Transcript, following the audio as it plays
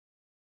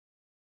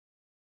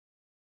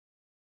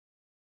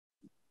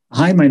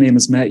Hi, my name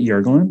is Matt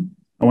Yurgelun.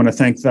 I want to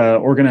thank the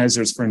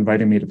organizers for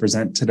inviting me to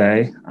present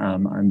today.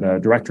 I'm the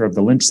director of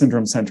the Lynch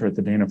Syndrome Center at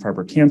the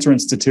Dana-Farber Cancer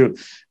Institute, and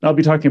I'll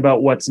be talking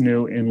about what's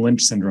new in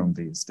Lynch syndrome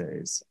these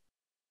days.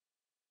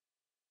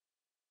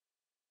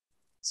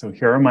 So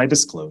here are my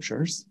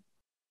disclosures.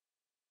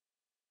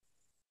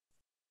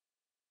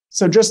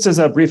 So just as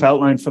a brief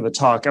outline for the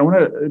talk, I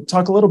want to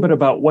talk a little bit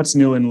about what's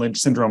new in Lynch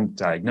syndrome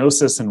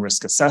diagnosis and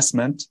risk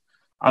assessment.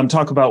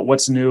 Talk about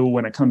what's new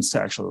when it comes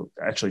to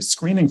actually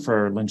screening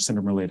for Lynch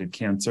syndrome-related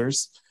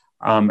cancers.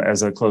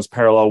 As a close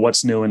parallel,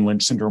 what's new in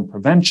Lynch syndrome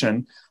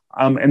prevention,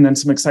 and then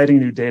some exciting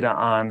new data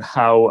on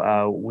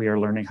how we are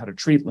learning how to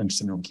treat Lynch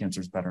syndrome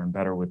cancers better and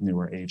better with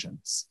newer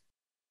agents.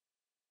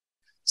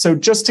 So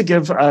just to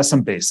give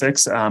some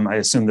basics, I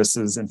assume this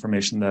is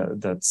information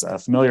that's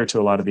familiar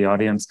to a lot of the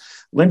audience.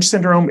 Lynch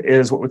syndrome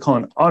is what we call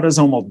an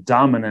autosomal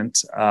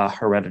dominant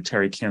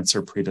hereditary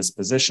cancer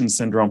predisposition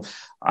syndrome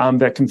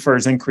that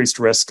confers increased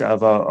risk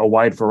of a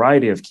wide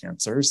variety of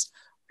cancers.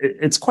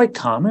 It's quite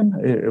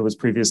common. It was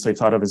previously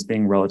thought of as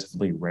being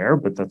relatively rare,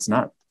 but that's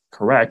not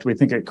correct. We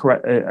think it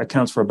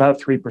accounts for about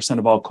 3%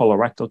 of all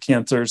colorectal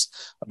cancers,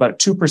 about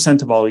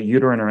 2% of all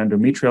uterine or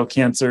endometrial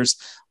cancers.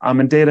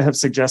 And data have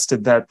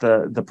suggested that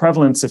the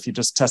prevalence, if you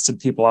just tested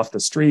people off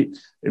the street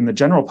in the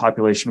general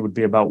population, would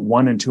be about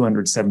 1 in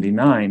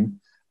 279.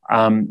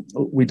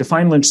 We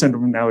define Lynch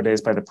syndrome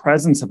nowadays by the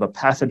presence of a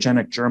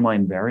pathogenic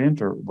germline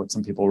variant, or what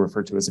some people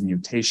refer to as a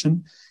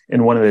mutation,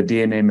 in one of the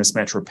DNA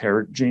mismatch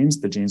repair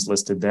genes, the genes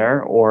listed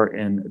there, or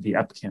in the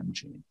EpCAM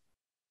gene.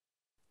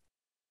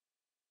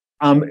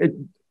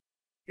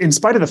 In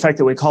spite of the fact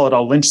that we call it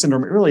all Lynch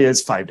syndrome, it really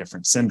is 5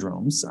 different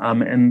syndromes.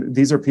 And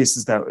these are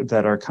pieces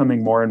that are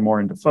coming more and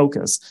more into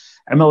focus.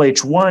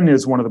 MLH1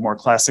 is one of the more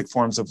classic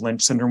forms of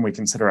Lynch syndrome. We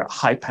consider it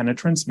high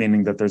penetrance,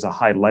 meaning that there's a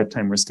high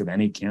lifetime risk of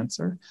any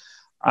cancer.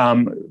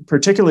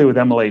 Particularly with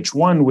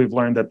MLH1, we've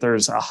learned that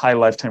there's a high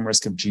lifetime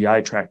risk of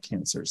GI tract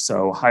cancers,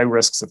 so high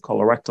risks of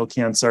colorectal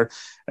cancer,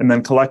 and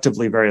then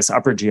collectively various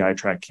upper GI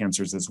tract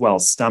cancers as well,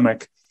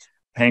 stomach,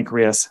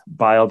 pancreas,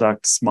 bile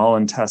duct, small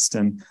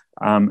intestine.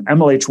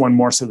 MLH1,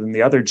 more so than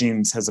the other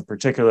genes, has a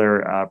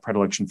particular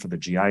predilection for the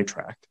GI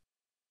tract.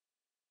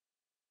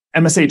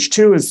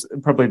 MSH2 is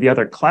probably the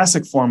other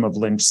classic form of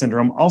Lynch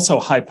syndrome, also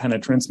high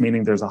penetrance,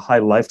 meaning there's a high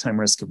lifetime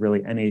risk of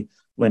really any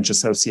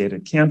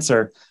Lynch-associated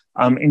cancer,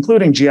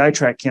 including GI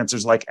tract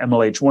cancers like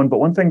MLH1. But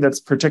one thing that's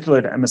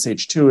particular to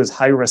MSH2 is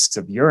high risks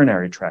of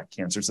urinary tract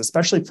cancers,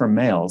 especially for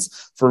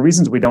males, for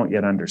reasons we don't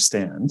yet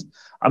understand.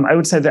 I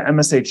would say that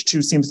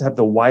MSH2 seems to have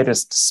the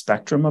widest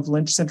spectrum of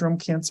Lynch syndrome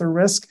cancer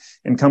risk,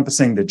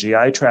 encompassing the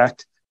GI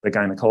tract, the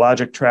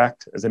gynecologic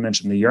tract, as I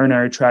mentioned, the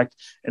urinary tract,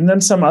 and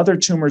then some other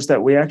tumors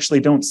that we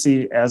actually don't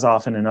see as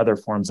often in other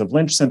forms of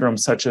Lynch syndrome,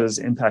 such as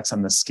impacts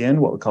on the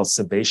skin, what we call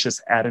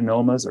sebaceous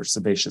adenomas or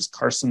sebaceous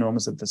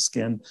carcinomas of the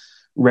skin,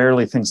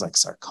 rarely things like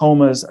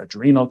sarcomas,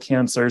 adrenal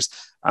cancers.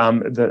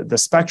 The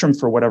spectrum,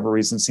 for whatever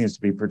reason, seems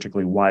to be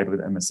particularly wide with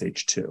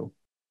MSH2.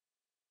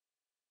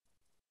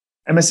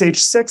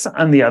 MSH6,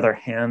 on the other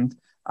hand,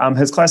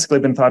 has classically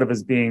been thought of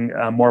as being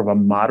more of a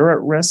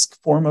moderate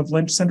risk form of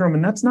Lynch syndrome.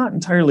 And that's not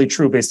entirely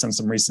true based on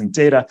some recent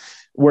data,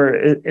 where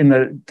in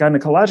the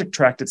gynecologic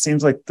tract, it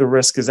seems like the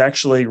risk is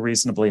actually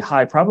reasonably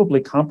high, probably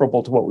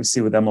comparable to what we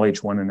see with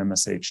MLH1 and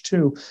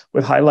MSH2,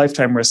 with high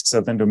lifetime risks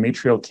of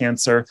endometrial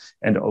cancer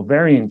and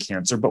ovarian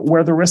cancer. But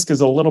where the risk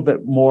is a little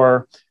bit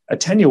more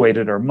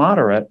attenuated or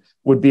moderate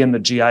would be in the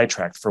GI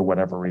tract for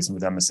whatever reason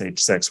with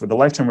MSH6, where the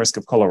lifetime risk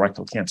of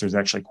colorectal cancer is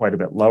actually quite a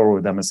bit lower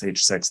with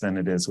MSH6 than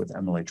it is with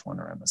MLH1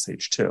 or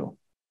MSH2.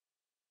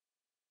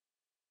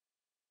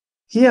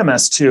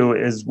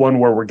 PMS2 is one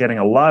where we're getting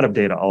a lot of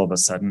data all of a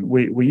sudden.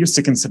 We used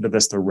to consider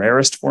this the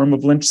rarest form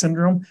of Lynch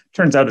syndrome.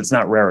 Turns out it's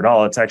not rare at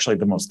all. It's actually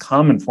the most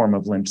common form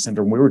of Lynch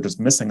syndrome. We were just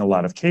missing a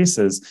lot of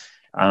cases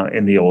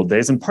in the old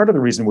days. And part of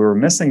the reason we were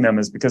missing them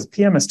is because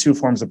PMS2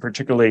 forms a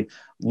particularly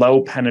low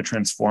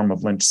penetrance form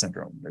of Lynch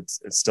syndrome. It's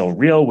still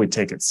real, we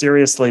take it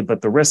seriously, but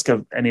the risk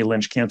of any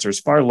Lynch cancer is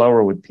far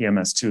lower with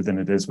PMS2 than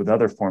it is with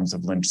other forms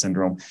of Lynch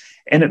syndrome.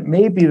 And it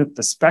may be that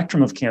the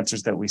spectrum of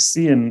cancers that we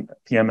see in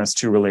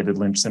PMS2 related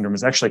Lynch syndrome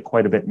is actually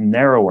quite a bit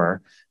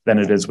narrower than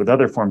it is with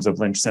other forms of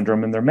Lynch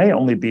syndrome. And there may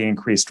only be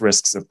increased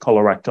risks of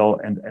colorectal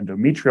and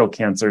endometrial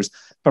cancers,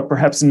 but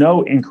perhaps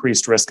no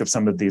increased risk of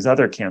some of these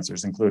other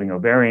cancers, including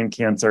ovarian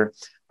cancer,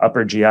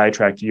 upper GI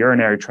tract,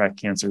 urinary tract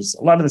cancers.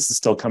 A lot of this is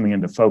still coming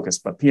into focus,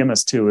 but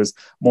PMS2 is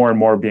more and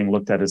more being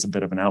looked at as a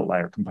bit of an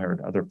outlier compared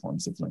to other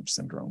forms of Lynch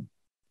syndrome.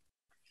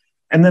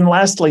 And then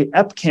lastly,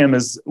 EpCAM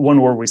is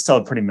one where we still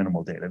have pretty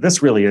minimal data.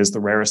 This really is the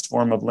rarest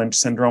form of Lynch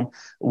syndrome.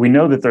 We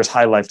know that there's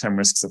high lifetime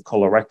risks of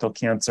colorectal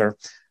cancer.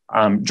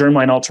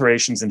 Germline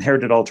alterations,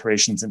 inherited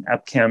alterations in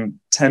EpCAM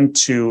tend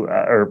to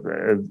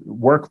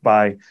work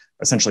by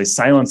essentially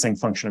silencing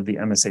function of the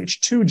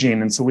MSH2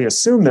 gene. And so we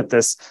assume that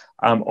this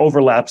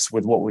overlaps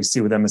with what we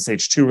see with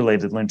MSH2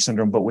 related Lynch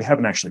syndrome, but we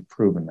haven't actually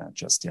proven that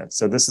just yet.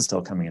 So this is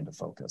still coming into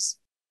focus.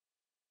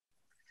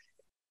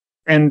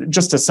 And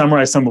just to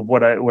summarize some of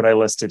what I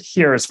listed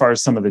here, as far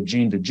as some of the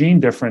gene-to-gene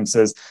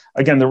differences,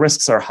 again, the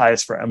risks are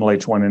highest for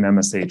MLH1 and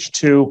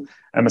MSH2.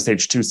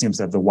 MSH2 seems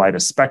to have the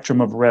widest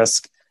spectrum of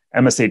risk.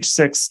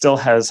 MSH6 still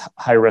has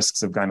high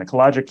risks of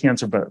gynecologic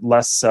cancer, but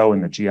less so in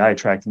the GI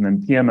tract. And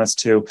then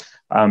PMS2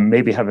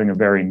 maybe having a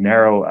very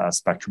narrow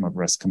spectrum of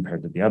risk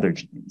compared to the other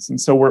genes. And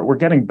so we're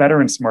getting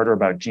better and smarter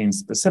about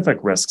gene-specific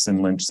risks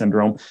in Lynch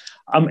syndrome.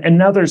 And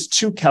now there's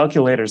two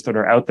calculators that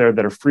are out there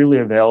that are freely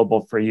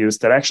available for use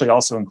that actually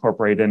also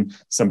incorporate in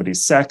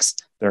somebody's sex,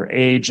 their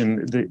age,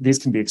 and these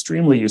can be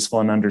extremely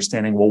useful in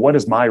understanding, well, what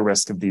is my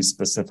risk of these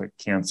specific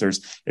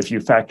cancers if you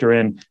factor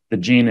in the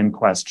gene in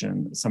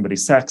question,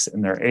 somebody's sex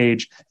and their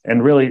age,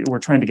 and really we're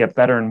trying to get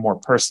better and more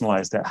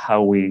personalized at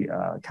how we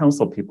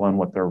counsel people on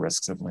what their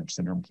risks of Lynch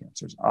syndrome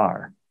cancers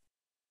are.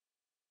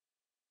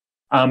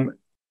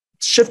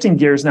 Shifting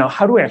gears now,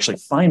 how do we actually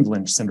find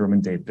Lynch syndrome in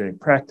day-to-day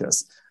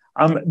practice?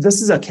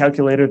 This is a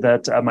calculator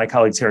that my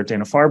colleagues here at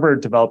Dana-Farber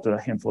developed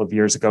a handful of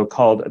years ago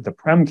called the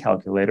PREM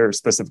calculator,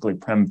 specifically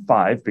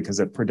PREM5, because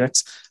it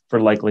predicts for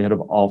likelihood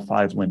of all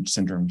 5 Lynch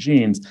syndrome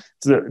genes.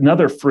 It's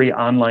another free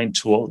online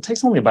tool. It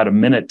takes only about a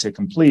minute to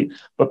complete,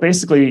 but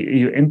basically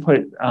you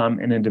input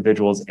an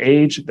individual's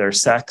age, their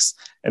sex,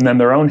 and then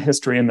their own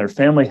history and their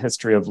family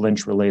history of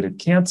Lynch-related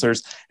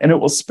cancers, and it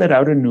will spit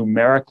out a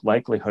numeric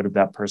likelihood of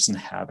that person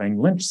having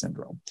Lynch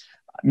syndrome.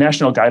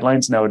 National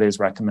guidelines nowadays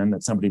recommend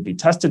that somebody be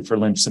tested for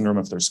Lynch syndrome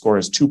if their score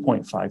is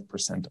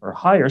 2.5% or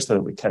higher so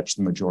that we catch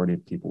the majority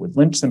of people with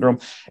Lynch syndrome.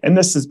 And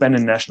this has been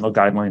in national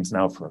guidelines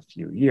now for a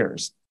few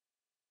years.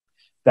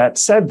 That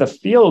said, the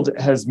field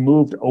has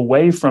moved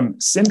away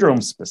from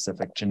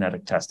syndrome-specific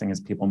genetic testing, as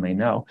people may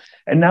know.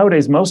 And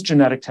nowadays, most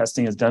genetic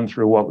testing is done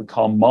through what we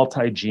call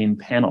multi-gene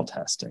panel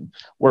testing,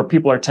 where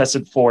people are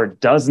tested for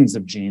dozens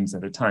of genes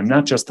at a time,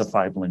 not just the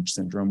 5 Lynch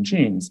syndrome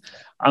genes.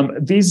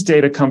 These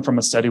data come from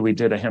a study we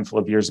did a handful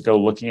of years ago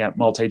looking at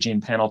multi-gene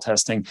panel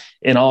testing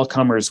in all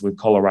comers with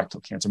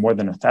colorectal cancer, more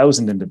than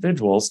 1,000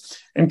 individuals,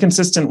 and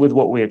consistent with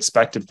what we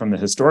expected from the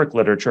historic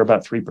literature,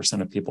 about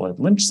 3% of people had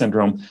Lynch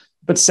syndrome,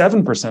 but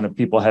 7% of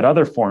people had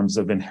other forms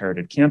of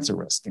inherited cancer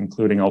risk,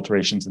 including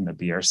alterations in the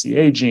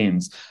BRCA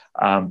genes,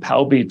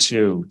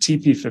 PALB2,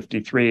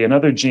 TP53, and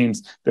other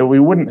genes that we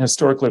wouldn't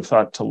historically have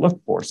thought to look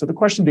for. So the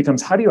question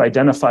becomes, how do you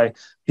identify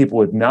people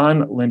with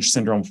non-Lynch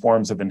syndrome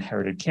forms of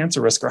inherited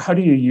cancer risk, or how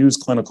do you use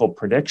clinical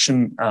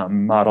prediction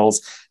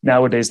models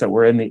nowadays that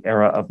we're in the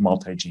era of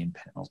multi-gene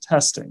panel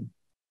testing?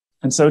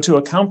 And so to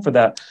account for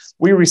that,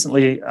 we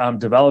recently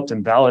developed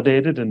and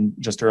validated, and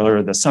just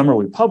earlier this summer,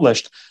 we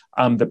published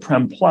the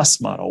PREM Plus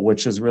model,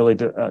 which is really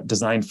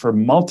designed for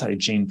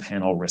multi-gene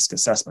panel risk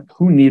assessment.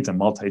 Who needs a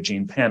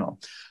multi-gene panel?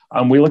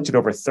 We looked at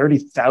over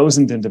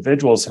 30,000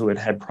 individuals who had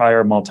had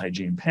prior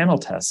multi-gene panel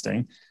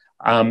testing.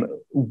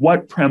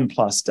 What PREM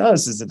Plus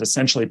does is it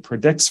essentially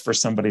predicts for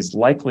somebody's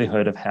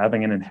likelihood of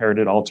having an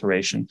inherited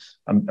alteration,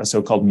 a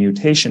so-called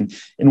mutation,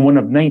 in one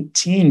of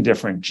 19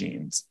 different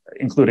genes,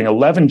 including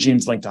 11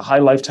 genes linked to high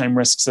lifetime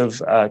risks of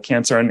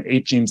cancer and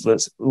 8 genes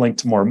linked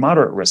to more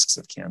moderate risks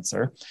of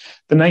cancer.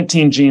 The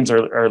 19 genes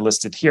are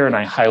listed here, and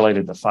I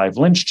highlighted the 5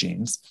 Lynch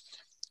genes.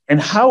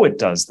 And how it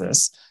does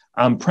this,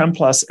 PREM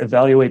Plus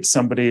evaluates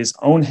somebody's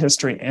own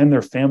history and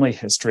their family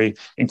history,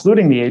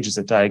 including the ages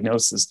at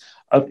diagnosis,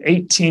 of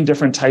 18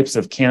 different types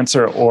of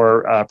cancer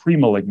or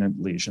pre-malignant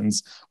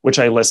lesions, which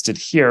I listed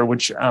here,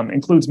 which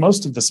includes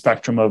most of the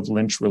spectrum of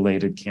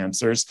Lynch-related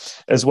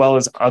cancers, as well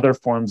as other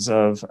forms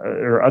of,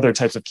 or other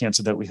types of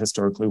cancer that we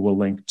historically will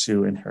link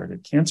to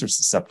inherited cancer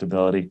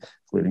susceptibility,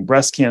 including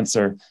breast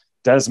cancer,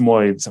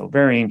 desmoids,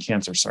 ovarian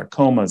cancer,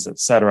 sarcomas, et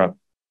cetera.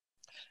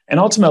 And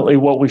ultimately,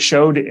 what we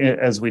showed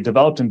as we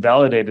developed and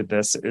validated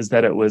this is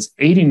that it was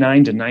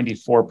 89 to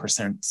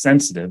 94%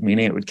 sensitive,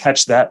 meaning it would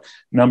catch that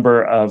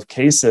number of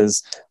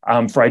cases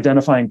for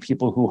identifying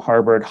people who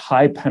harbored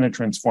high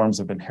penetrance forms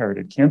of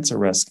inherited cancer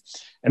risk.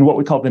 And what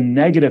we call the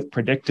negative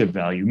predictive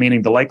value,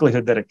 meaning the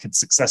likelihood that it could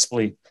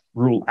successfully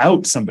rule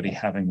out somebody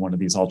having one of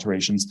these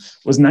alterations,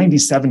 was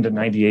 97 to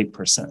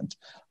 98%.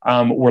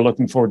 We're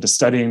looking forward to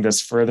studying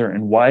this further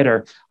and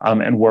wider,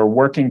 and we're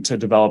working to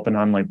develop an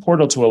online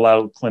portal to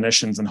allow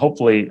clinicians and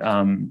hopefully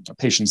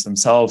patients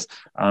themselves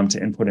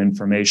to input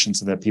information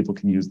so that people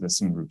can use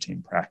this in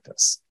routine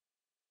practice.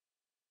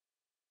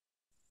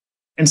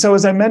 And so,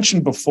 as I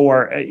mentioned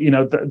before,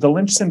 the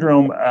Lynch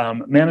syndrome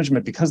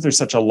management, because there's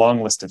such a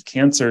long list of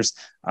cancers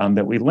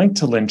that we link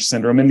to Lynch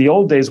syndrome, in the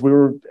old days, we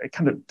were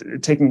kind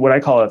of taking what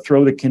I call a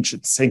throw the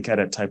kitchen sink at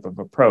it type of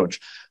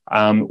approach,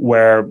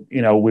 where,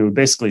 we would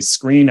basically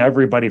screen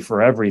everybody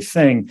for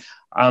everything.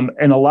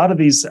 And a lot of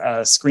these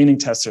screening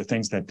tests are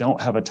things that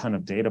don't have a ton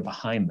of data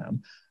behind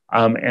them.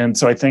 And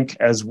so I think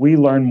as we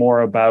learn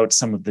more about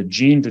some of the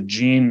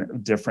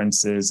gene-to-gene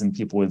differences in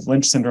people with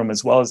Lynch syndrome,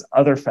 as well as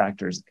other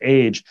factors,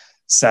 age,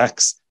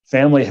 sex,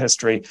 family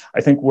history,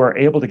 I think we're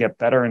able to get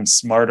better and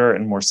smarter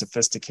and more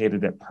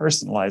sophisticated at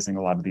personalizing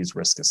a lot of these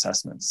risk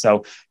assessments.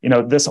 So,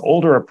 this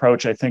older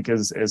approach, I think,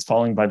 is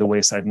falling by the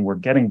wayside, and we're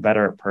getting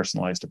better at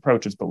personalized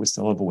approaches, but we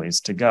still have a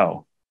ways to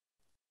go.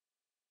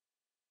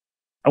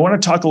 I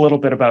want to talk a little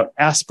bit about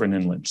aspirin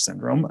in Lynch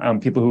syndrome.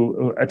 People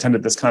who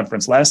attended this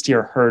conference last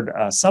year heard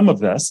some of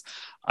this,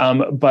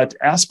 but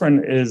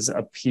aspirin is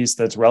a piece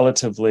that's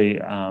relatively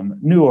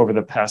new over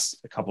the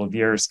past couple of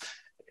years,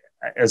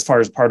 as far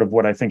as part of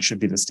what I think should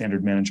be the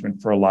standard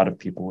management for a lot of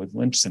people with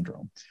Lynch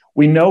syndrome.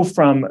 We know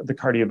from the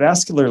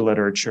cardiovascular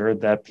literature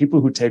that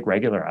people who take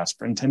regular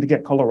aspirin tend to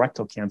get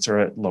colorectal cancer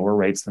at lower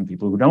rates than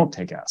people who don't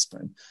take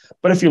aspirin.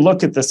 But if you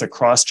look at this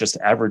across just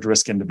average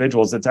risk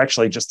individuals, it's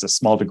actually just a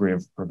small degree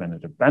of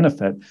preventative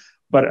benefit.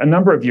 But a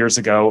number of years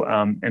ago,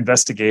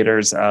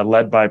 investigators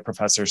led by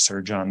Professor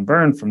Sir John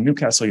Byrne from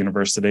Newcastle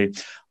University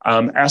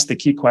asked the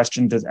key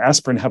question, does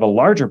aspirin have a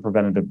larger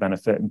preventative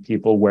benefit in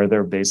people where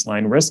their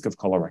baseline risk of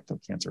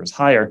colorectal cancer is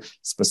higher,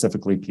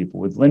 specifically people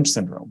with Lynch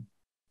syndrome?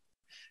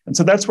 And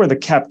so that's where the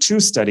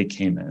CAP2 study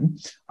came in,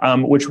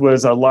 which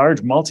was a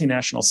large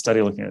multinational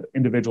study looking at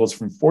individuals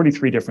from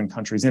 43 different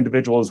countries,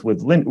 individuals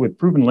with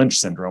proven Lynch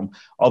syndrome,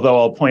 although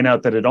I'll point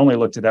out that it only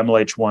looked at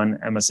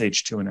MLH1,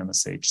 MSH2, and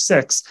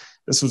MSH6.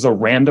 This was a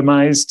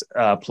randomized,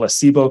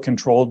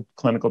 placebo-controlled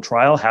clinical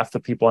trial. Half the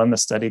people on the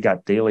study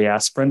got daily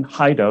aspirin,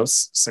 high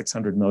dose,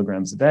 600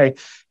 milligrams a day.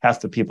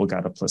 Half the people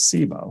got a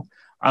placebo.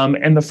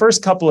 And the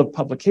first couple of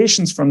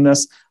publications from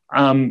this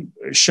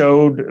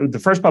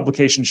the first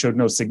publication showed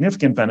no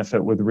significant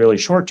benefit with really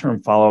short-term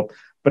follow-up,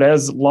 but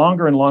as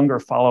longer and longer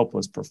follow-up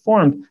was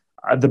performed,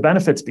 the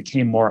benefits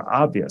became more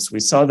obvious. We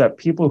saw that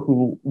people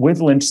who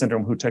with Lynch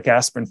syndrome who took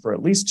aspirin for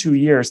at least 2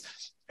 years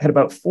had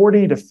about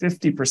 40 to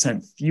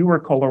 50% fewer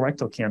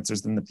colorectal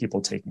cancers than the people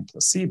taking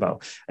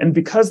placebo. And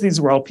because these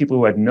were all people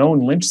who had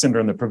known Lynch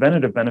syndrome, the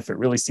preventative benefit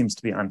really seems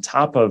to be on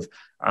top of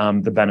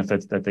the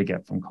benefits that they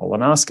get from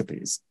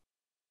colonoscopies.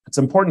 It's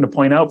important to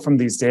point out from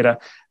these data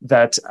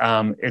that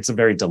it's a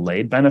very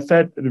delayed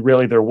benefit.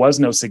 Really, there was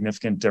no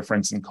significant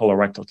difference in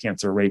colorectal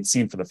cancer rates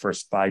seen for the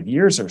first 5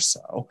 years or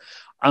so.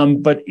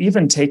 But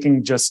even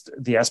taking just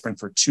the aspirin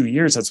for 2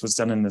 years, as was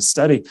done in this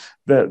study,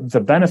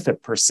 the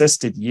benefit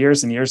persisted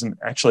years and years, and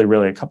actually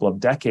really a couple of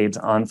decades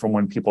on from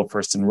when people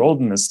first enrolled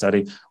in this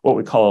study, what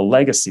we call a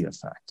legacy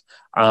effect.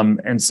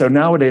 And so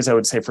nowadays, I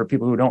would say for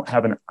people who don't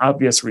have an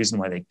obvious reason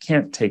why they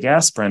can't take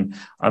aspirin,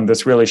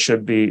 this really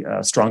should be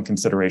a strong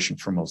consideration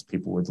for most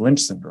people with Lynch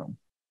syndrome.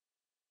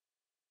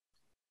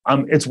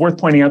 It's worth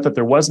pointing out that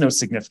there was no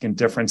significant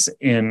difference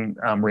in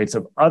rates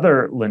of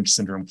other Lynch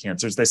syndrome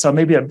cancers. They saw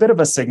maybe a bit of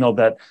a signal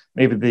that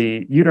maybe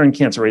the uterine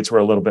cancer rates were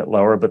a little bit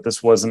lower, but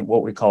this wasn't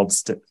what we called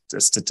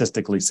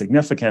statistically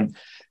significant.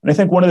 And I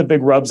think one of the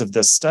big rubs of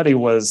this study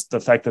was the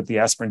fact that the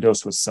aspirin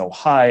dose was so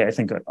high. I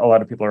think a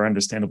lot of people are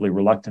understandably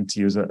reluctant to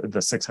use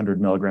the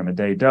 600 milligram a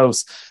day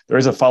dose. There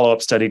is a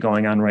follow-up study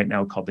going on right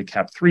now called the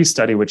CAP3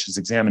 study, which is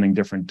examining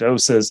different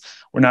doses.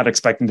 We're not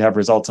expecting to have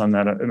results on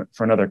that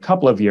for another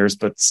couple of years,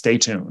 but stay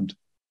tuned.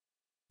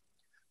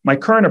 My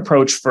current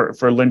approach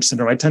for Lynch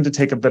syndrome, I tend to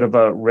take a bit of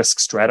a risk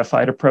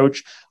stratified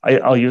approach.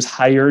 I'll use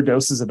higher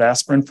doses of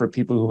aspirin for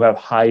people who have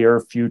higher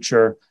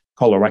future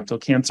colorectal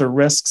cancer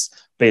risks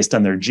based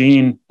on their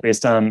gene,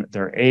 based on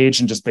their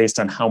age, and just based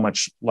on how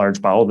much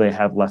large bowel they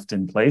have left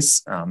in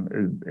place.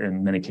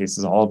 In many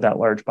cases, all of that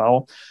large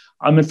bowel.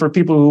 And for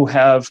people who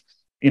have,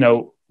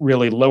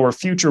 really lower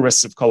future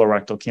risks of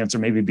colorectal cancer,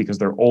 maybe because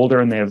they're older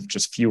and they have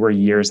just fewer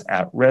years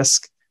at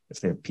risk, if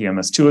they have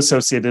PMS2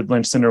 associated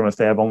Lynch syndrome, if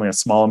they have only a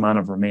small amount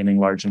of remaining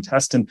large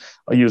intestine,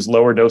 I'll use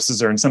lower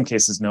doses or in some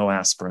cases, no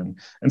aspirin.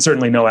 And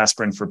certainly no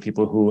aspirin for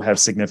people who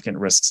have significant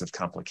risks of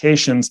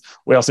complications.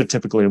 We also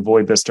typically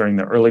avoid this during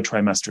the early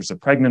trimesters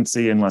of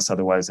pregnancy unless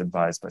otherwise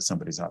advised by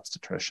somebody's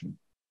obstetrician.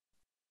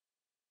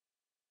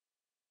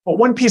 But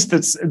one piece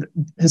that's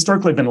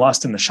historically been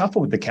lost in the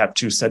shuffle with the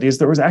CAP2 study is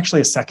there was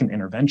actually a second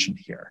intervention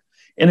here.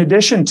 In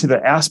addition to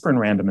the aspirin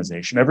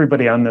randomization,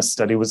 everybody on this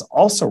study was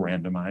also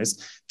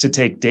randomized to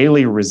take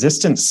daily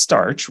resistant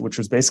starch, which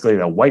was basically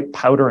a white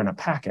powder in a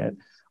packet,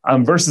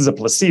 versus a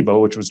placebo,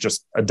 which was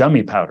just a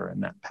dummy powder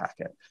in that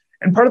packet.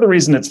 And part of the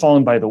reason it's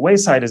fallen by the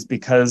wayside is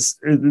because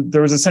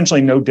there was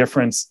essentially no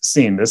difference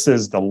seen. This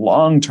is the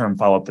long-term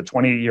follow-up, the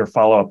 20-year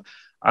follow-up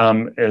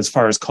as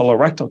far as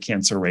colorectal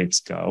cancer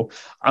rates go.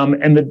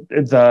 And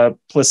the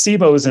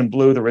placebos in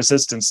blue, the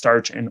resistant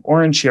starch in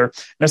orange here.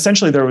 And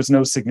essentially, there was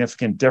no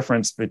significant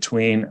difference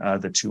between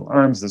the two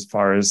arms as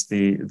far as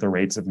the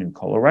rates of new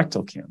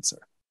colorectal cancer.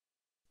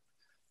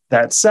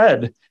 That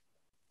said,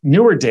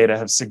 newer data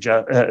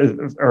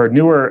have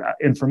newer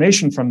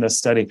information from this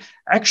study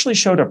actually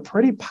showed a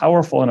pretty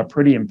powerful and a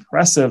pretty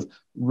impressive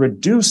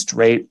reduced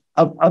rate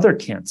of other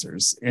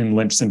cancers in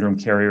Lynch syndrome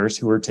carriers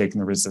who are taking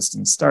the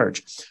resistant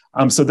starch.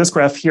 So this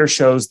graph here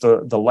shows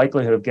the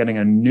likelihood of getting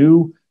a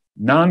new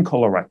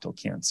non-colorectal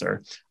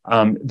cancer.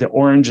 The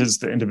orange is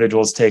the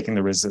individuals taking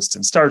the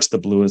resistant starch. The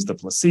blue is the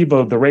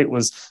placebo. The rate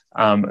was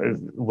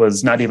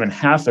not even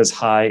half as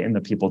high in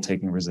the people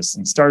taking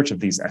resistant starch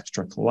of these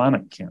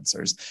extracolonic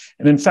cancers.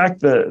 And in fact,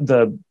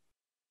 the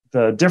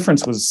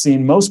difference was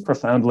seen most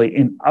profoundly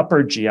in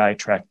upper GI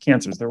tract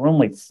cancers. There were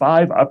only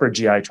 5 upper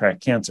GI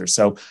tract cancers.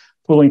 So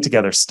pooling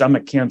together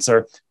stomach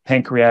cancer,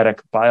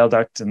 pancreatic, bile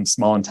duct, and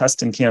small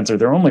intestine cancer.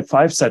 There are only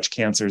 5 such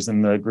cancers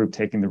in the group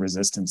taking the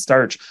resistant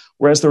starch,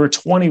 whereas there were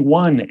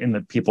 21 in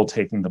the people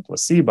taking the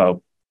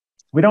placebo.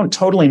 We don't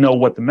totally know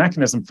what the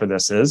mechanism for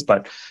this is,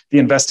 but the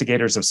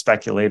investigators have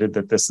speculated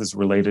that this is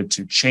related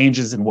to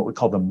changes in what we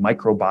call the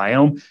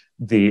microbiome,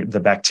 the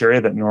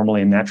bacteria that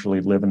normally and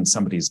naturally live in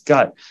somebody's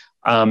gut.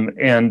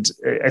 And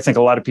I think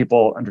a lot of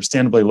people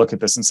understandably look at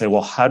this and say,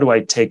 well, how do I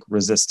take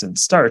resistant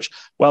starch?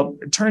 Well,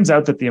 it turns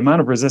out that the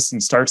amount of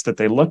resistant starch that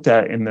they looked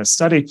at in this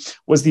study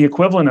was the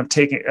equivalent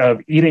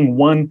of eating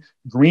 1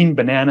 green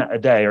banana a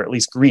day, or at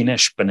least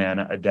greenish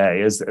banana a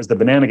day. As the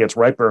banana gets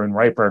riper and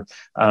riper,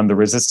 the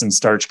resistant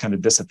starch kind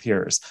of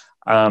disappears.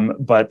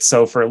 But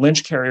so for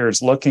Lynch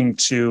carriers looking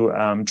to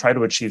try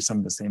to achieve some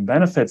of the same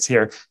benefits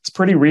here, it's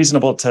pretty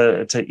reasonable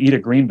to eat a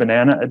green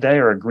banana a day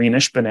or a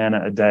greenish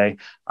banana a day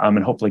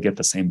and hopefully get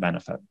the same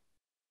benefit.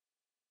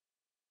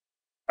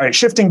 All right,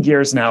 shifting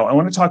gears now, I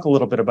want to talk a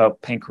little bit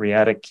about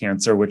pancreatic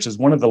cancer, which is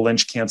one of the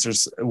Lynch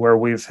cancers where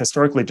we've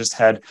historically just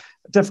had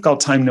a difficult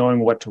time knowing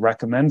what to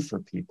recommend for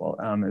people.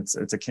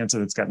 It's a cancer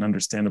that's got an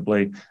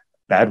understandably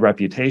bad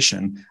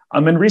reputation.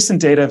 And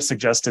recent data have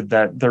suggested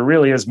that there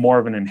really is more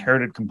of an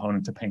inherited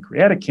component to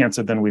pancreatic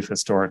cancer than we've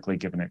historically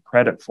given it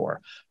credit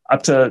for.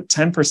 Up to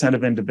 10%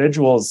 of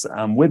individuals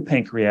with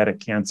pancreatic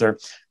cancer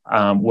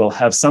will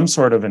have some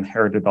sort of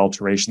inherited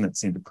alteration that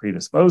seems to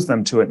predispose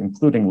them to it,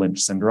 including Lynch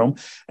syndrome.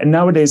 And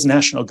nowadays,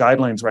 national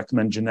guidelines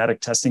recommend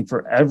genetic testing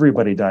for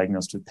everybody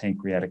diagnosed with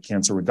pancreatic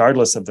cancer,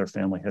 regardless of their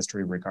family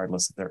history,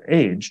 regardless of their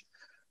age.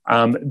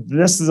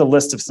 This is a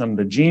list of some of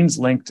the genes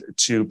linked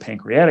to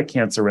pancreatic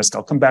cancer risk.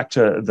 I'll come back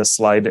to the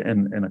slide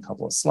in a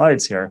couple of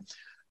slides here.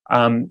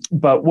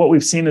 But what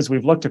we've seen is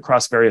we've looked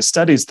across various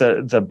studies.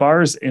 The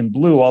bars in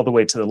blue all the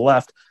way to the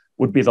left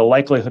would be the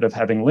likelihood of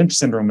having Lynch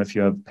syndrome if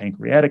you have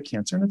pancreatic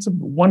cancer. And it's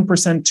 1%,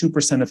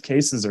 2% of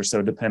cases or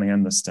so, depending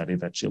on the study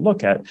that you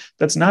look at.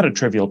 That's not a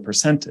trivial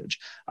percentage.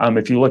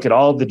 If you look at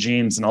all of the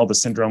genes and all the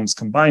syndromes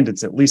combined,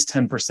 it's at least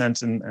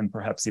 10% and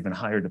perhaps even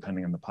higher,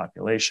 depending on the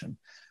population.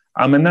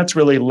 And that's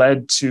really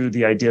led to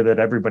the idea that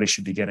everybody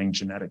should be getting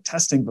genetic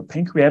testing. But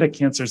pancreatic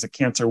cancer is a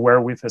cancer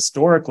where we've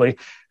historically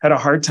had a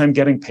hard time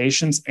getting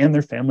patients and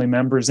their family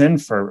members in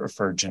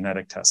for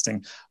genetic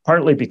testing,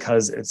 partly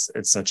because it's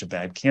such a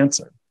bad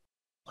cancer.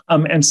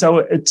 And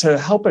so to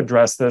help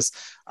address this,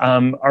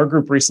 our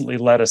group recently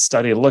led a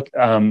study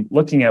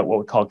looking at what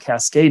we call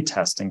cascade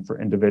testing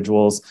for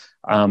individuals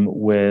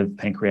with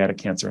pancreatic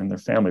cancer in their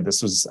family.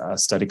 This was a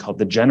study called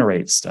the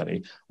GENERATE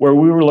study, where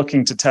we were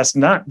looking to test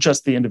not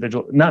the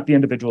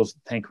individuals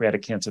with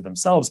pancreatic cancer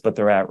themselves, but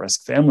their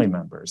at-risk family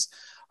members.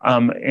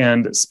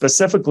 And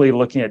specifically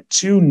looking at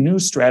 2 new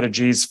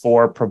strategies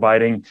for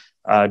providing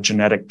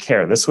genetic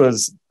care. This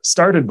was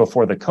started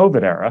before the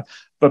COVID era,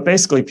 but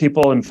basically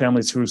people and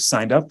families who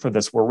signed up for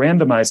this were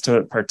randomized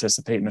to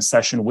participate in a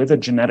session with a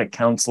genetic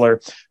counselor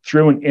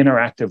through an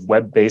interactive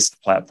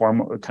web-based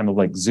platform, kind of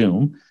like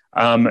Zoom,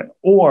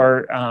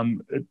 or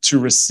to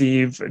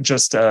receive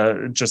just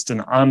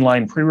an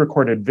online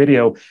pre-recorded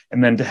video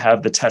and then to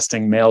have the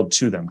testing mailed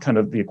to them, kind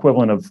of the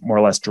equivalent of more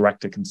or less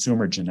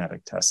direct-to-consumer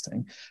genetic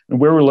testing. And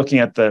where we're looking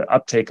at the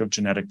uptake of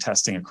genetic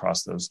testing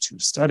across those 2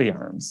 study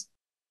arms.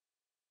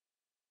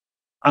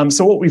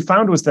 So what we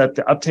found was that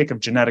the uptake of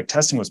genetic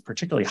testing was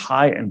particularly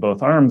high in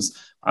both arms,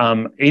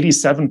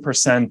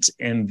 87%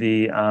 in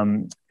the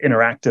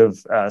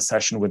interactive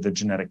session with the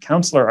genetic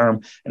counselor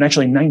arm, and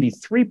actually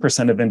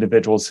 93% of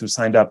individuals who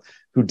signed up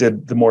who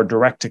did the more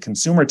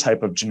direct-to-consumer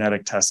type of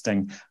genetic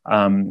testing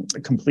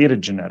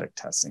completed genetic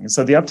testing. And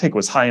so the uptake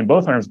was high in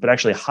both arms, but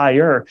actually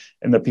higher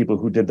in the people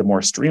who did the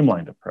more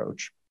streamlined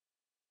approach.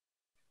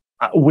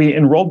 We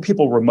enrolled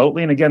people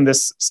remotely. And again,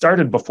 this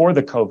started before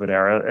the COVID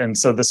era. And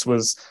so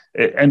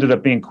it ended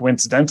up being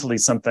coincidentally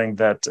something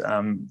that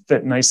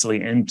fit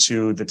nicely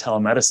into the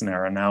telemedicine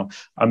era now.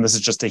 This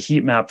is just a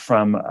heat map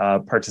from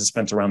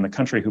participants around the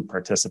country who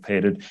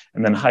participated,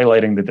 and then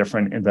highlighting the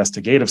different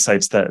investigative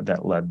sites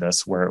that led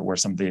this, where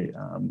some of the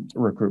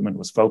recruitment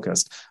was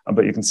focused.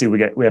 But you can see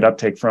we had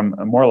uptake from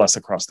more or less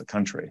across the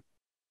country.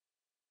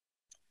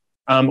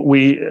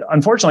 We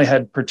unfortunately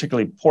had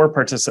particularly poor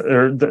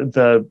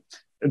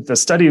the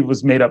study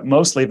was made up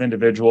mostly of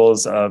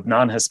individuals of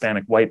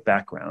non-Hispanic white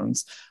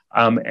backgrounds.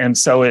 And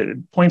so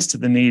it points to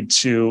the need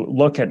to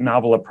look at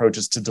novel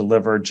approaches to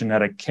deliver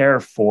genetic care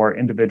for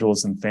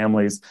individuals and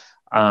families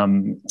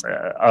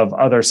of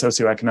other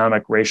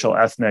socioeconomic, racial,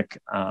 ethnic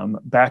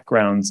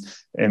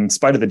backgrounds. In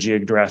spite of the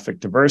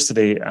geographic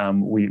diversity,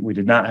 we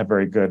did not have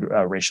very good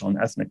racial and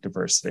ethnic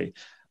diversity.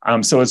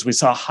 So as we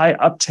saw high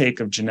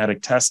uptake of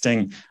genetic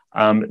testing,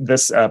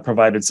 this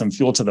provided some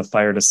fuel to the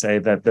fire to say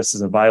that this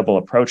is a viable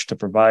approach to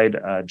provide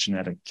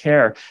genetic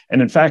care.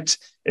 And in fact,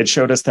 it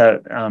showed us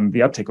that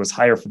the uptake was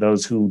higher for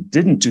those who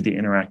didn't do the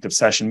interactive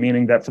session,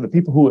 meaning that for the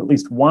people who at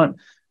least want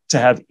to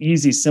have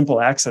easy, simple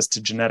access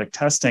to genetic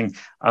testing,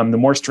 the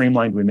more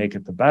streamlined we make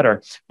it, the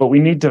better. But we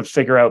need to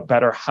figure out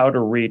better how to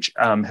reach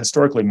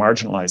historically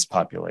marginalized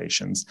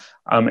populations.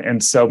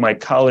 And so my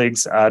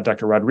colleagues,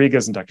 Dr.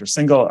 Rodriguez and Dr.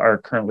 Singal, are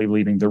currently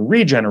leading the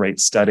Regenerate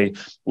study,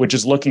 which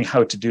is looking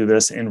how to do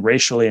this in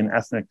racially and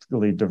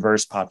ethnically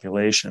diverse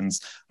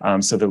populations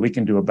so that we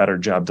can do a better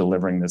job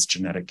delivering this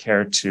genetic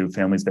care to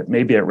families that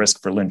may be at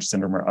risk for Lynch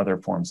syndrome or other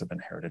forms of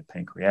inherited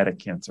pancreatic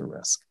cancer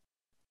risk.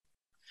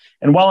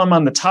 And while I'm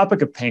on the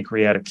topic of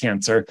pancreatic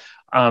cancer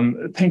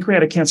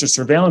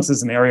surveillance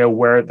is an area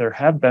where there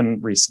have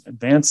been recent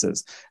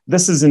advances.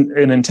 This is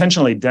an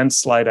intentionally dense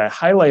slide. I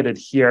highlighted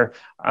here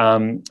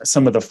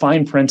some of the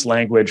fine print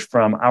language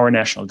from our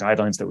national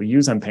guidelines that we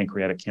use on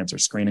pancreatic cancer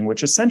screening,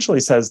 which essentially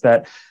says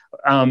that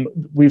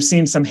we've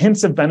seen some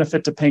hints of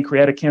benefit to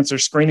pancreatic cancer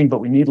screening, but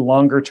we need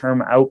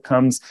longer-term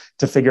outcomes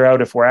to figure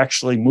out if we're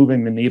actually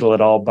moving the needle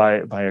at all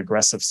by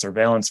aggressive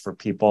surveillance for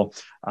people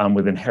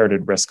with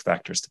inherited risk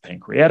factors to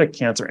pancreatic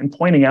cancer, and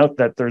pointing out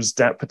that there's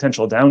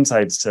potential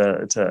downsides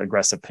to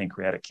aggressive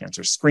pancreatic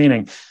cancer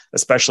screening,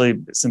 especially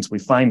since we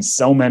find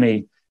so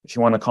many, if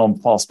you want to call them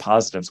false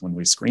positives, when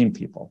we screen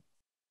people.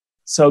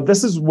 So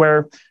this is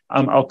where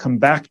I'll come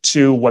back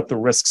to what the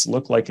risks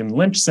look like in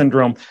Lynch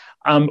syndrome.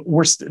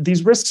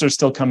 These risks are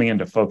still coming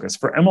into focus.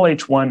 For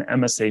MLH1,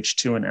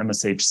 MSH2, and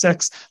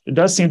MSH6, there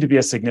does seem to be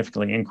a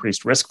significantly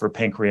increased risk for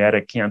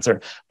pancreatic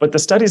cancer, but the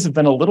studies have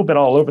been a little bit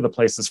all over the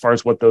place as far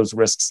as what those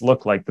risks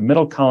look like. The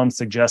middle column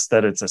suggests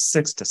that it's a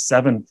 6 to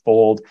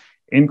 7-fold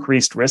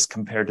increased risk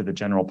compared to the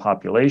general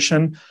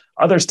population.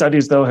 Other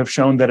studies, though, have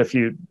shown that if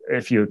you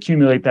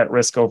accumulate that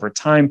risk over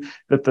time,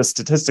 that the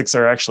statistics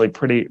are actually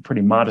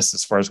pretty modest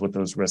as far as what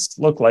those risks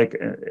look like.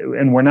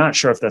 And we're not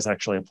sure if this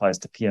actually applies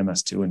to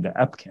PMS2 and to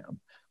EpCAM.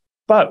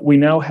 But we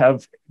now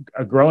have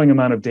a growing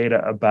amount of data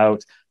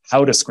about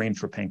how to screen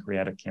for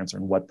pancreatic cancer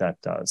and what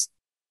that does.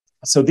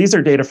 So these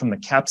are data from the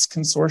CAPS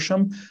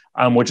Consortium,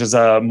 which is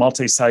a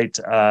multi-site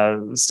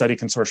study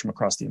consortium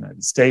across the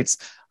United States.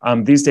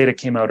 These data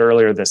came out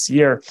earlier this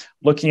year,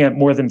 looking at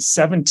more than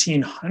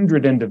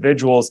 1,700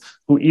 individuals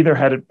who either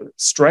had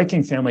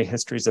striking family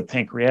histories of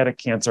pancreatic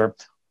cancer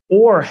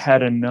or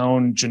had a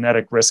known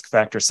genetic risk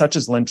factor, such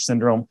as Lynch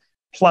syndrome,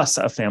 plus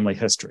a family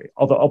history.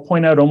 Although I'll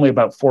point out only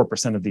about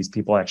 4% of these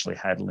people actually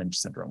had Lynch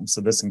syndrome. So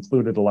this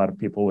included a lot of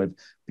people with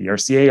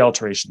BRCA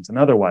alterations and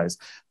otherwise.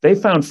 They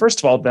found, first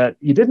of all, that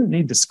you didn't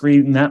need to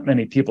screen that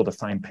many people to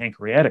find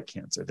pancreatic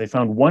cancer. They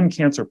found one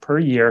cancer per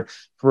year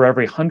for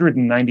every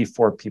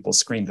 194 people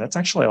screened. That's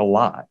actually a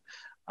lot.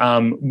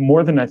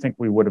 More than I think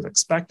we would have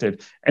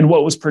expected. And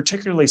what was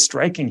particularly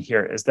striking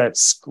here is that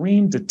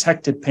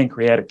screen-detected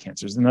pancreatic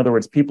cancers, in other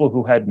words, people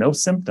who had no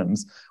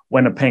symptoms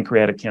when a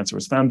pancreatic cancer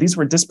was found, these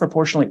were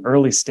disproportionately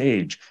early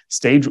stage,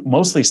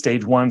 mostly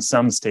stage 1,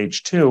 some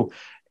stage 2.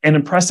 And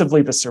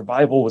impressively, the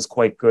survival was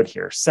quite good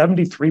here.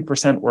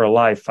 73% were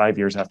alive 5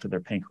 years after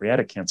their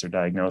pancreatic cancer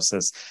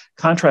diagnosis.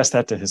 Contrast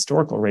that to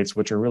historical rates,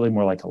 which are really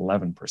more like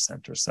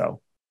 11% or so.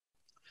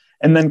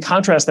 And then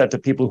contrast that to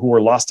people who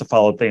were lost to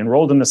follow-up. They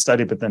enrolled in the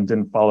study, but then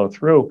didn't follow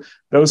through.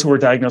 Those who were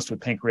diagnosed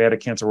with pancreatic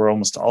cancer were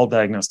almost all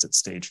diagnosed at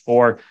stage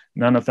 4.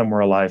 None of them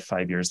were alive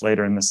 5 years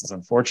later. And this is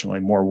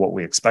unfortunately more what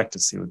we expect to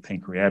see with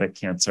pancreatic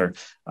cancer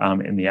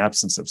in the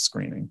absence of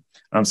screening.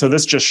 So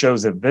this just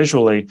shows it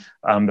visually,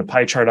 the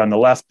pie chart on the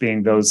left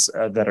being those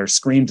that are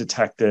screen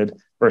detected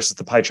versus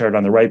the pie chart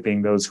on the right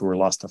being those who were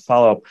lost to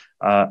follow-up.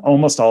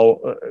 Almost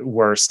all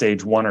were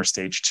stage 1 or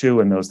stage 2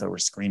 in those that were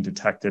screen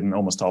detected, and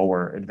almost all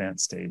were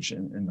advanced stage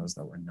in those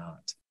that were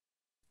not.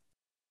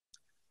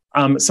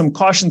 Some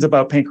cautions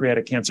about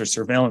pancreatic cancer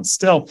surveillance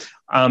still.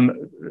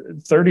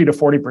 30 to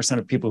 40%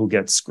 of people who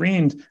get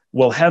screened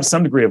will have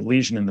some degree of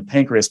lesion in the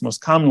pancreas,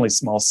 most commonly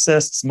small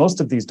cysts. Most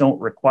of these don't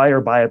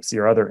require biopsy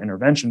or other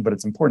intervention, but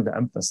it's important to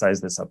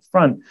emphasize this up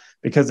front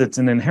because it's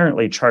an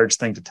inherently charged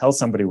thing to tell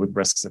somebody with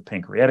risks of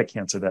pancreatic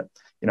cancer that,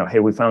 hey,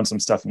 we found some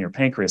stuff in your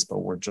pancreas, but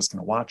we're just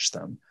going to watch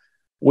them.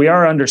 We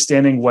are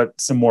understanding what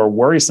some more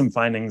worrisome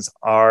findings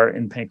are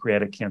in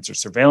pancreatic cancer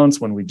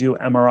surveillance when we do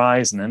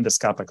MRIs and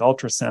endoscopic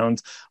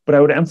ultrasounds, but I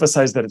would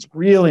emphasize that it's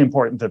really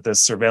important that this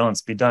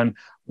surveillance be done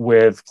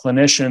with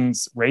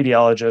clinicians,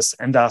 radiologists,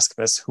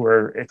 endoscopists who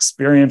are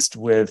experienced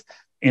with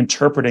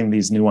interpreting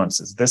these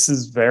nuances. This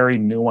is very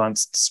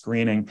nuanced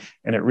screening,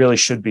 and it really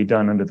should be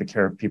done under the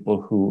care of people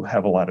who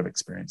have a lot of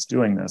experience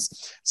doing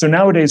this. So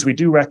nowadays, we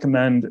do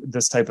recommend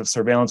this type of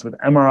surveillance with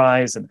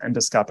MRIs and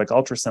endoscopic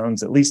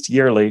ultrasounds at least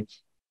yearly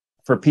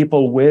for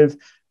people with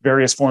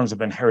various forms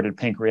of inherited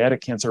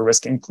pancreatic cancer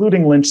risk,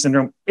 including Lynch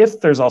syndrome, if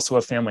there's also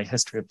a family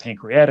history of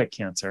pancreatic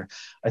cancer.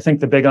 I think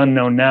the big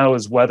unknown now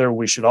is whether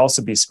we should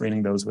also be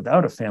screening those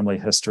without a family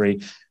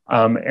history.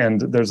 And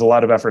there's a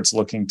lot of efforts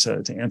looking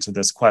to answer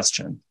this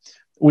question.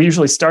 We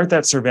usually start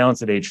that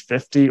surveillance at age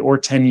 50 or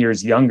 10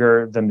 years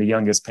younger than the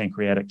youngest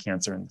pancreatic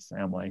cancer in the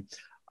family.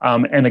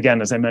 And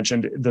again, as I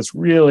mentioned, this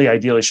really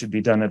ideally should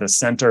be done at a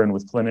center and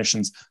with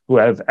clinicians who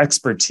have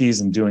expertise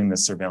in doing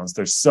this surveillance.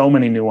 There's so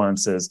many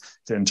nuances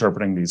to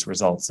interpreting these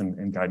results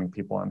and guiding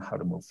people on how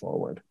to move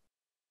forward.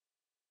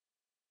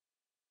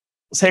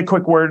 say a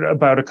quick word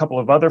about a couple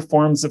of other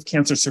forms of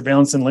cancer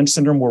surveillance in Lynch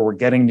syndrome where we're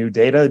getting new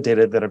data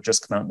that have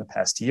just come out in the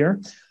past year.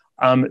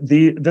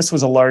 This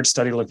was a large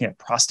study looking at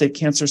prostate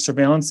cancer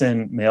surveillance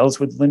in males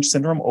with Lynch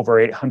syndrome, over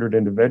 800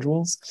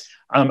 individuals.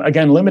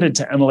 Again, limited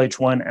to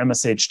MLH1,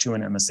 MSH2,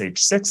 and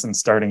MSH6, and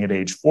starting at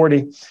age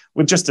 40,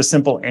 with just a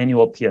simple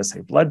annual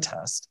PSA blood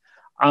test.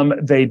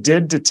 They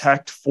did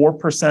detect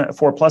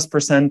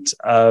 4%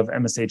 of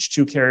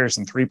MSH2 carriers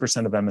and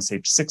 3% of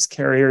MSH6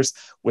 carriers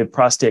with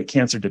prostate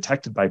cancer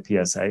detected by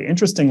PSA.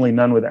 Interestingly,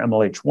 none with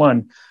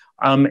MLH1.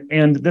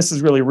 And this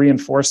has really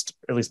reinforced,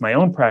 at least my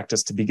own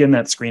practice, to begin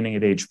that screening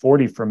at age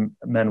 40 for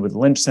men with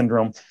Lynch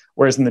syndrome,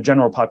 whereas in the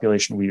general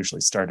population, we usually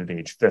start at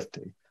age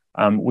 50.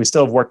 We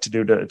still have work to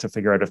do to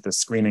figure out if this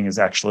screening is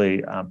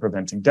actually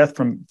preventing death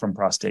from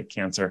prostate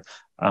cancer,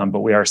 but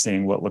we are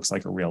seeing what looks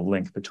like a real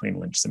link between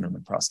Lynch syndrome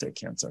and prostate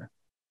cancer.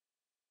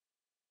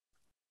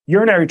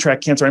 Urinary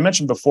tract cancer, I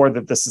mentioned before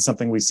that this is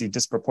something we see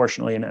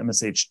disproportionately in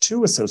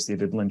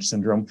MSH2-associated Lynch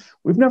syndrome.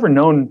 We've never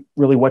known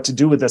really what to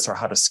do with this or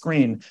how to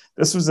screen.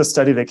 This was a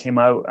study that came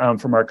out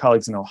from our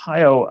colleagues in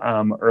Ohio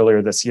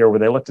earlier this year, where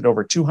they looked at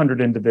over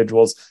 200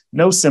 individuals,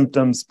 no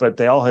symptoms, but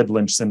they all had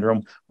Lynch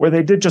syndrome, where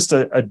they did just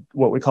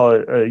what we call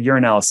a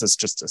urinalysis,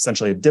 just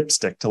essentially a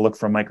dipstick to look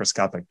for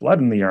microscopic blood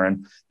in the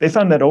urine. They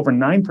found that over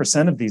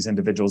 9% of these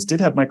individuals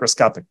did have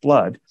microscopic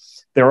blood.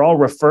 They're all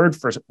referred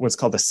for what's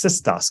called a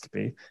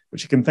cystoscopy,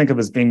 which you can think of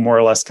as being more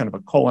or less kind of a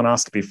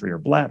colonoscopy for your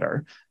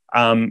bladder.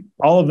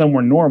 All of them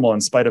were normal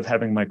in spite of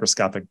having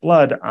microscopic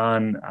blood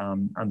on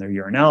their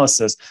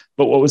urinalysis.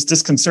 But what was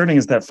disconcerting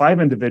is that 5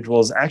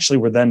 individuals actually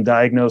were then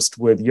diagnosed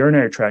with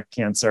urinary tract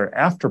cancer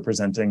after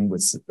presenting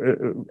with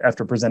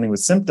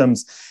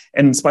symptoms,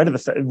 and in spite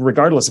of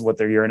regardless of what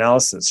their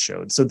urinalysis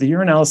showed. So the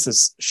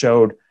urinalysis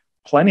showed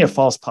plenty of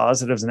false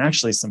positives and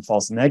actually some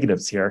false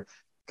negatives here,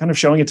 kind of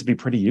showing it to be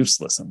pretty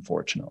useless,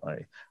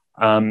 unfortunately.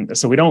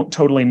 So we don't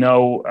totally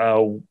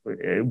know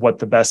what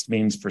the best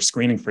means for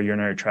screening for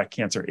urinary tract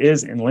cancer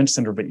is in Lynch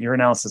syndrome, but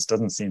urinalysis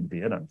doesn't seem to be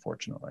it,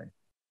 unfortunately.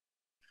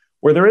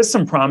 Where there is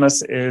some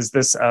promise is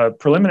this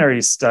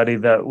preliminary study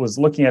that was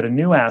looking at a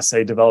new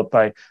assay developed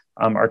by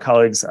our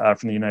colleagues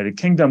from the United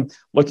Kingdom,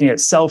 looking at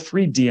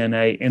cell-free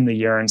DNA in the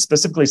urine,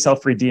 specifically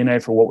cell-free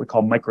DNA for what we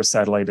call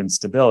microsatellite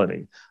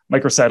instability.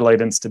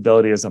 Microsatellite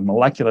instability is a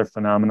molecular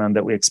phenomenon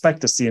that we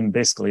expect to see in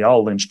basically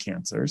all Lynch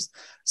cancers.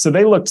 So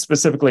they looked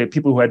specifically at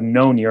people who had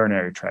known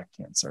urinary tract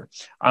cancer,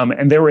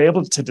 and they were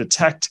able to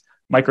detect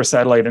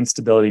microsatellite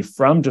instability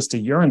from just a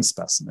urine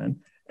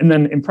specimen. And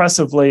then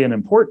impressively and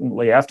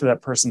importantly, after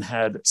that person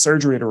had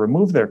surgery to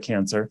remove their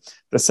cancer,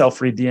 the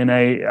cell-free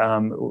DNA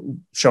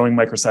showing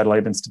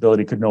microsatellite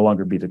instability could no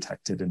longer be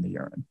detected in the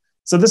urine.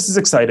 So this is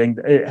exciting.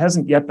 It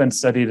hasn't yet been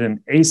studied in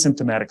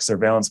asymptomatic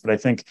surveillance, but I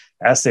think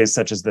assays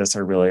such as this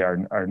are really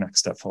our next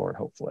step forward,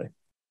 hopefully.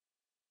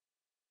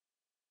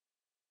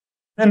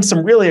 And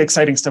some really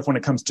exciting stuff when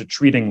it comes to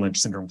treating Lynch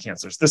syndrome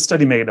cancers. This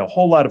study made a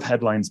whole lot of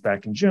headlines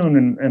back in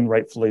June, and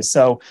rightfully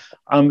so.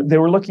 They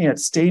were looking at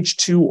stage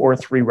 2 or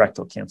 3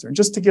 rectal cancer. And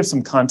just to give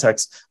some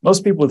context,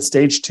 most people with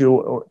stage 2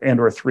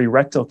 or 3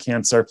 rectal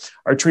cancer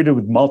are treated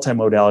with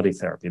multimodality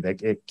therapy. They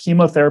get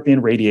chemotherapy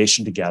and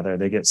radiation together.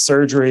 They get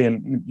surgery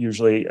and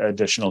usually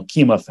additional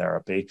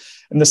chemotherapy.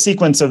 And the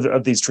sequence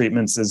of these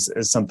treatments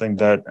is something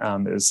that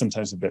is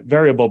sometimes a bit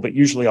variable, but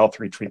usually all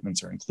 3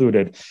 treatments are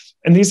included.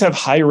 And these have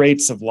high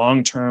rates of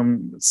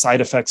long-term side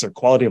effects or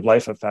quality of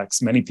life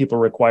effects. Many people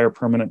require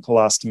permanent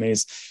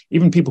colostomies.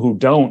 Even people who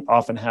don't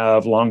often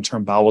have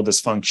long-term bowel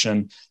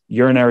dysfunction,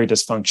 urinary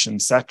dysfunction,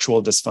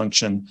 sexual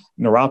dysfunction,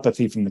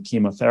 neuropathy from the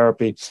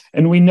chemotherapy.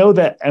 And we know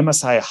that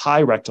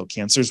MSI-high rectal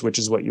cancers, which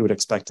is what you would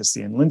expect to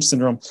see in Lynch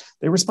syndrome,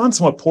 they respond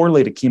somewhat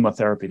poorly to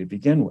chemotherapy to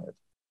begin with.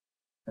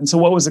 And so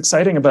what was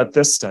exciting about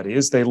this study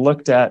is they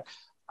looked at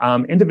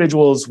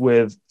individuals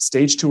with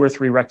stage 2 or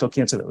 3 rectal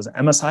cancer that was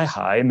MSI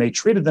high, and they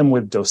treated them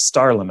with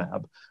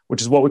dostarlimab,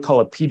 which is what we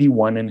call a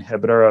PD-1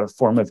 inhibitor, a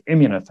form of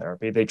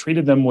immunotherapy. They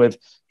treated them with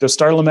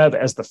dostarlimab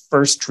as the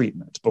first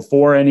treatment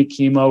before any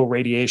chemo,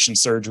 radiation,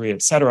 surgery,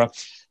 et cetera,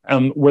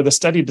 where the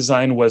study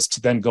design was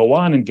to then go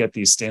on and get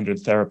these standard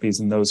therapies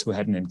in those who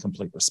had an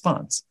incomplete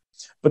response.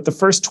 But the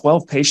first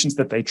 12 patients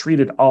that they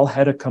treated all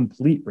had a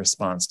complete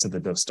response to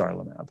the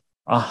dostarlimab.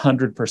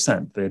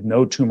 100%. They had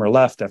no tumor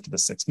left after the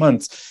 6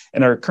 months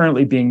and are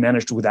currently being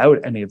managed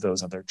without any of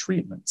those other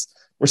treatments.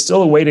 We're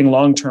still awaiting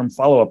long-term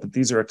follow-up, but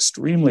these are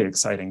extremely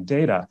exciting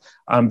data.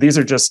 These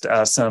are just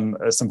some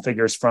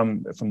figures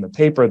from the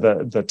paper,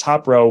 the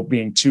top row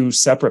being 2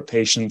 separate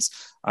patients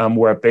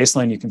where at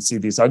baseline you can see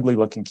these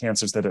ugly-looking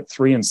cancers that at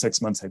 3 and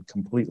 6 months had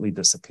completely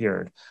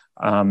disappeared.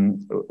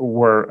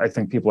 Where I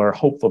think people are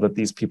hopeful that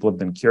these people have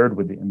been cured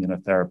with the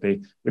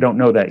immunotherapy. We don't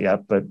know that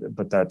yet,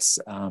 but that's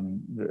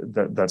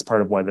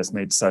part of why this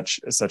made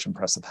such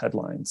impressive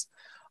headlines.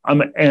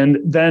 And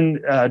then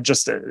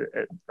just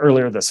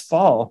earlier this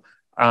fall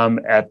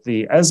at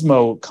the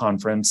ESMO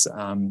conference,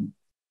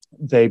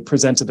 they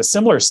presented a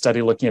similar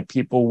study looking at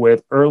people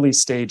with early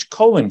stage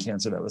colon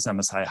cancer that was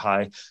MSI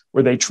high,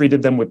 where they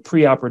treated them with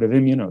preoperative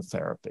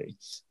immunotherapy,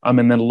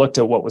 and then looked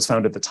at what was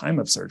found at the time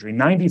of surgery.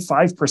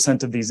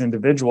 95% of these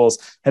individuals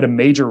had a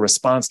major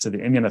response to the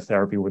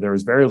immunotherapy where there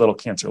was very little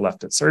cancer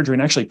left at surgery.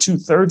 And actually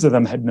 2/3 of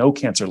them had no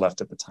cancer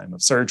left at the time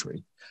of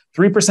surgery.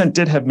 3%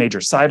 did have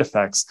major side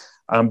effects,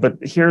 but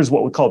here's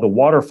what we call the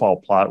waterfall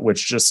plot,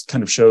 which just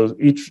kind of shows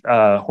each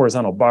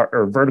horizontal bar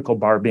or vertical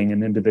bar being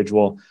an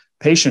individual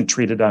patient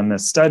treated on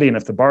this study. And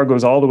if the bar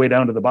goes all the way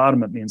down to the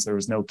bottom, it means there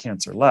was no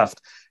cancer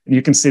left. And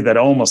you can see that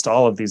almost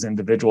all of these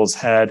individuals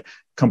had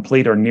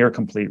complete or near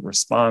complete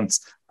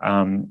response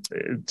to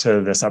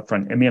this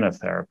upfront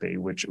immunotherapy,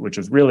 which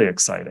is really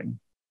exciting.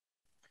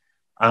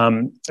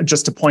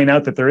 Just to point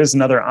out that there is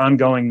another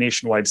ongoing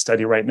nationwide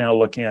study right now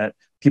looking at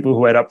people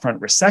who had upfront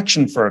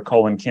resection for a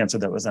colon cancer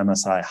that was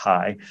MSI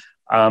high,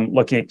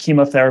 looking at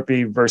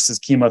chemotherapy versus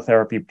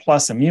chemotherapy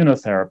plus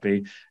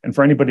immunotherapy. And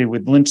for anybody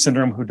with Lynch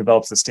syndrome who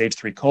develops a stage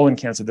 3 colon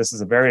cancer, this is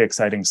a very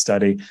exciting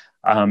study.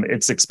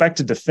 It's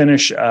expected to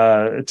finish,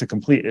 to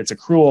complete its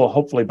accrual,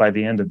 hopefully by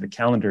the end of the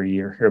calendar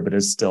year here, but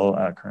is still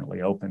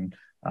currently open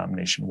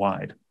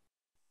nationwide.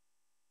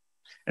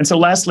 And so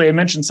lastly, I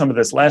mentioned some of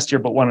this last year,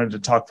 but wanted to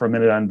talk for a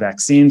minute on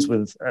vaccines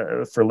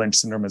for Lynch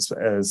syndrome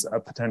as a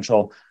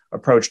potential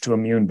approach to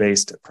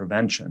immune-based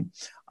prevention.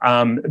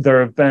 There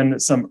have been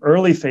some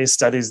early phase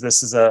studies.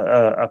 This is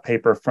a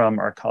paper from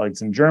our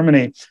colleagues in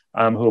Germany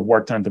who have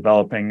worked on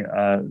developing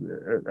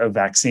a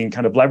vaccine,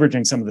 kind of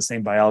leveraging some of the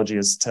same biology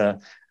as to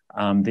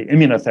the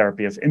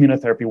immunotherapy. If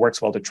immunotherapy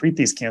works well to treat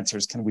these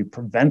cancers, can we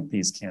prevent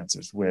these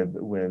cancers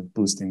with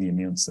boosting the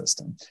immune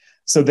system?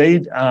 So they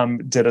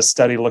did a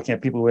study looking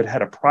at people who had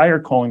had a prior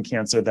colon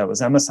cancer that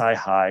was MSI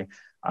high,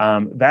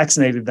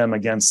 vaccinated them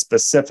against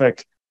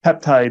specific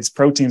peptides,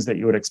 proteins that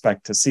you would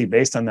expect to see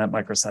based on that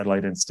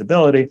microsatellite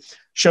instability,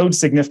 showed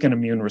significant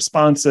immune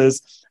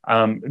responses,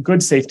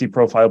 good safety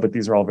profile, but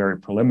these are all very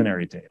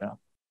preliminary data.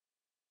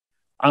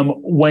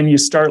 When you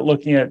start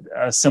looking at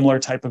a similar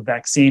type of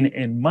vaccine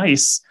in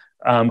mice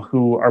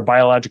who are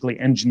biologically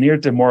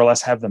engineered to more or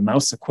less have the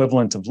mouse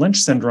equivalent of Lynch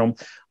syndrome,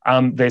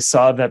 they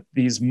saw that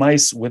these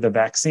mice with a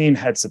vaccine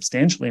had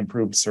substantially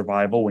improved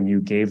survival when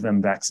you gave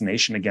them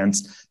vaccination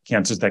against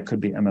cancers that could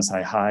be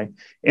MSI high.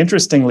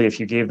 Interestingly, if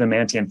you gave them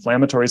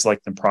anti-inflammatories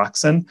like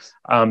naproxen,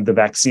 the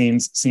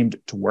vaccines seemed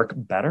to work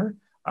better,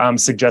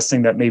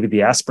 suggesting that maybe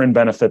the aspirin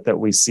benefit that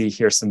we see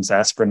here, since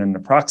aspirin and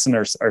naproxen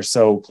are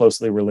so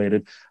closely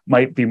related,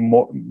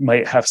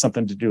 might have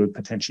something to do with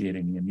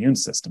potentiating the immune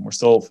system. We're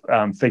still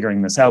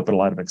figuring this out, but a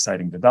lot of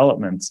exciting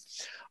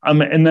developments.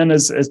 And then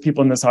as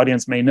people in this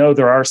audience may know,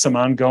 there are some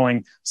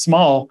ongoing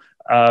small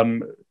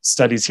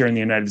studies here in the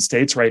United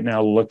States right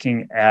now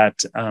looking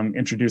at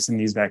introducing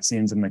these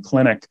vaccines in the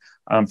clinic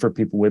for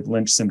people with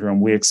Lynch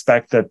syndrome. We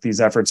expect that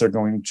these efforts are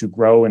going to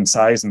grow in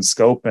size and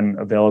scope and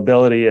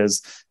availability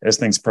as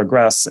things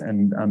progress.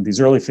 And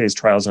these early phase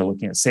trials are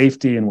looking at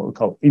safety and what we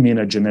call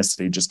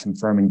immunogenicity, just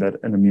confirming that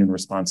an immune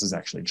response is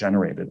actually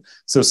generated.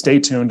 So stay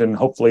tuned, and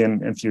hopefully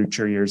in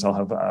future years, I'll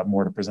have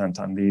more to present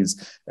on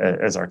these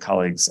as our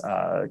colleagues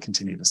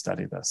continue to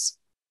study this.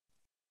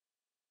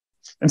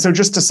 And so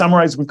just to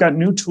summarize, we've got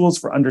new tools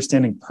for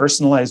understanding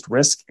personalized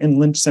risk in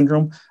Lynch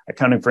syndrome,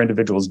 accounting for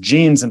individuals'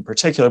 genes in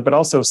particular, but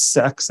also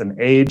sex and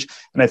age.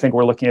 And I think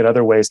we're looking at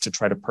other ways to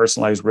try to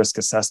personalize risk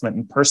assessment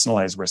and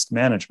personalize risk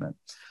management.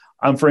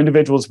 For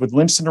individuals with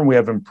Lynch syndrome, we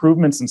have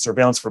improvements in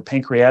surveillance for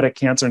pancreatic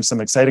cancer and some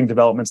exciting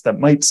developments that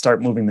might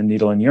start moving the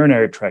needle in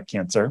urinary tract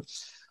cancer.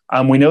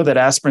 We know that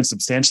aspirin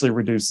substantially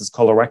reduces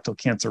colorectal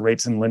cancer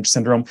rates in Lynch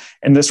syndrome,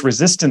 and this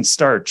resistant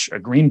starch, a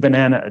green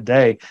banana a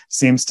day,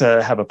 seems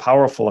to have a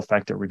powerful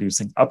effect at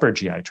reducing upper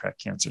GI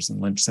tract cancers in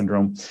Lynch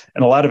syndrome,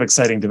 and a lot of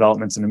exciting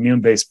developments in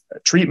immune-based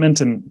treatment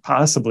and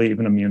possibly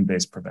even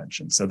immune-based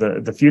prevention. So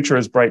the future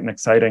is bright and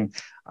exciting,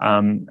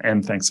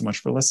 and thanks so much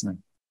for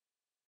listening.